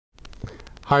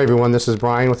Hi everyone, this is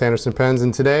Brian with Anderson Pens,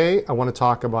 and today I want to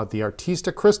talk about the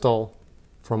Artista Crystal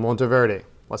from Monteverde.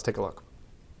 Let's take a look.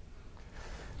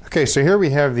 Okay, so here we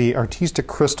have the Artista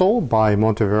Crystal by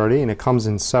Monteverde, and it comes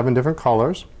in 7 different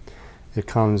colors. It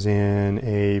comes in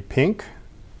a pink,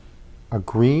 a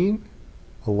green,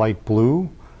 a light blue,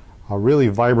 a really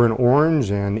vibrant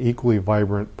orange, and equally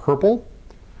vibrant purple,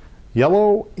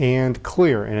 yellow, and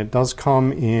clear. And it does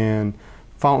come in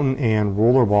fountain and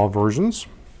rollerball versions.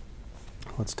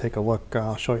 Let's take a look.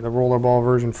 I'll show you the rollerball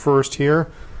version first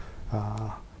here.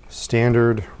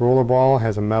 Standard rollerball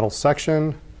has a metal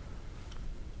section.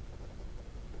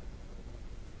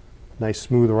 Nice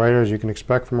smooth rider as you can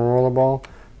expect from a rollerball.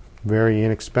 Very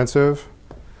inexpensive.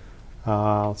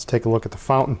 Let's take a look at the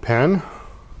fountain pen.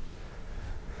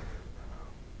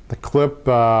 The clip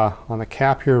on the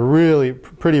cap here, really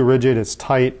pretty rigid. It's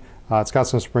tight. It's got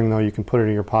some spring though. You can put it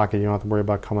in your pocket. You don't have to worry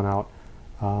about coming out.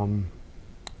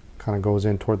 Kind of goes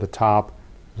in toward the top.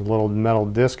 There's a little metal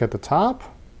disc at the top,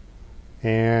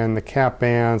 and the cap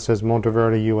band says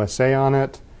Monteverde USA on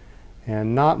it,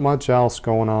 and not much else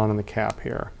going on in the cap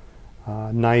here.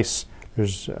 Nice.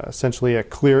 There's essentially a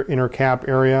clear inner cap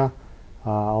area,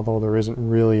 although there isn't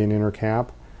really an inner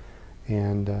cap,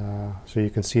 and so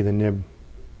you can see the nib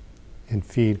and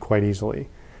feed quite easily.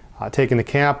 Taking the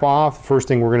cap off, the first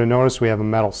thing we're going to notice, we have a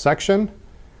metal section.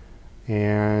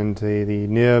 And the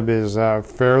nib is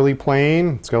fairly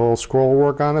plain. It's got a little scroll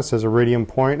work on it. It says iridium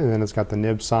point, and then it's got the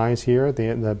nib size here at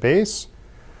the base.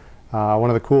 One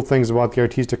of the cool things about the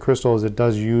Artista Crystal is it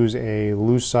does use a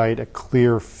lucite, a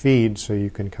clear feed, so you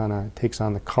can kind of takes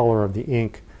on the color of the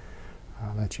ink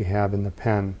that you have in the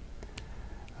pen.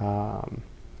 The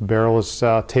barrel is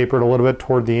tapered a little bit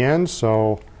toward the end,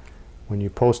 so when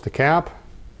you post the cap,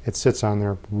 it sits on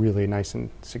there really nice and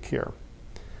secure.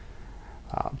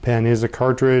 Pen is a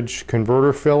cartridge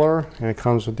converter filler, and it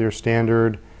comes with your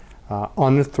standard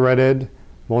unthreaded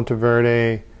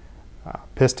Monteverde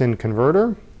piston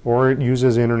converter, or it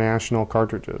uses international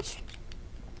cartridges.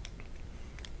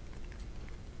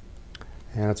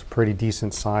 And it's a pretty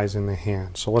decent size in the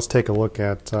hand. So let's take a look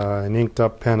at an inked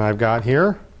up pen I've got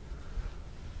here.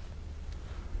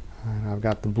 And I've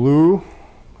got the blue.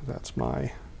 That's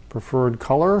my preferred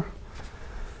color.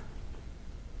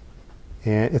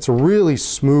 And it's a really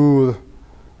smooth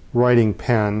writing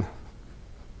pen.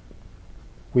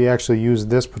 We actually use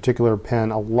this particular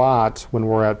pen a lot when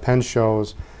we're at pen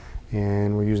shows,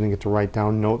 and we're using it to write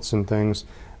down notes and things.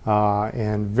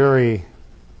 And very,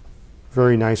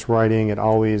 very nice writing. It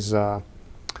always starts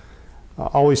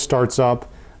up.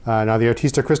 Now the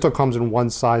Artista Crystal comes in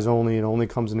one size only. It only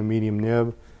comes in a medium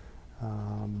nib,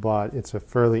 but it's a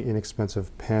fairly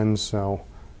inexpensive pen. So.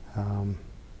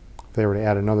 If they were to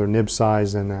add another nib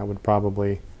size, then that would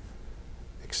probably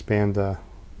expand the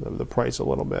price a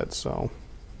little bit. So,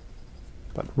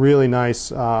 but really nice,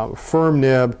 firm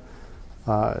nib,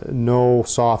 no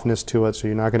softness to it, so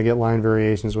you're not going to get line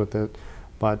variations with it.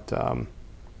 But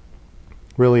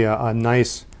really a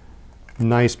nice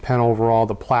pen overall.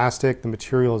 The plastic, the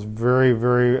material is very,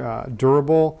 very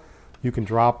durable. You can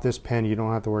drop this pen; you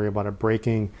don't have to worry about it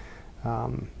breaking.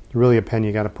 Really, a pen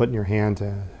you got to put in your hand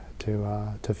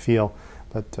to feel,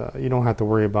 but you don't have to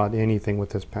worry about anything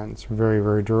with this pen. It's very,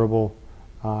 very durable,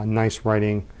 nice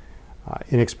writing,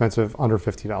 inexpensive, under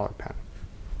 $50 pen.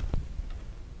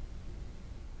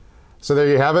 So there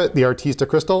you have it, the Artista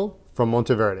Crystal from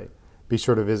Monteverde. Be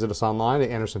sure to visit us online at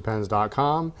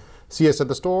andersonpens.com, see us at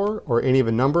the store, or any of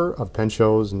a number of pen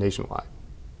shows nationwide.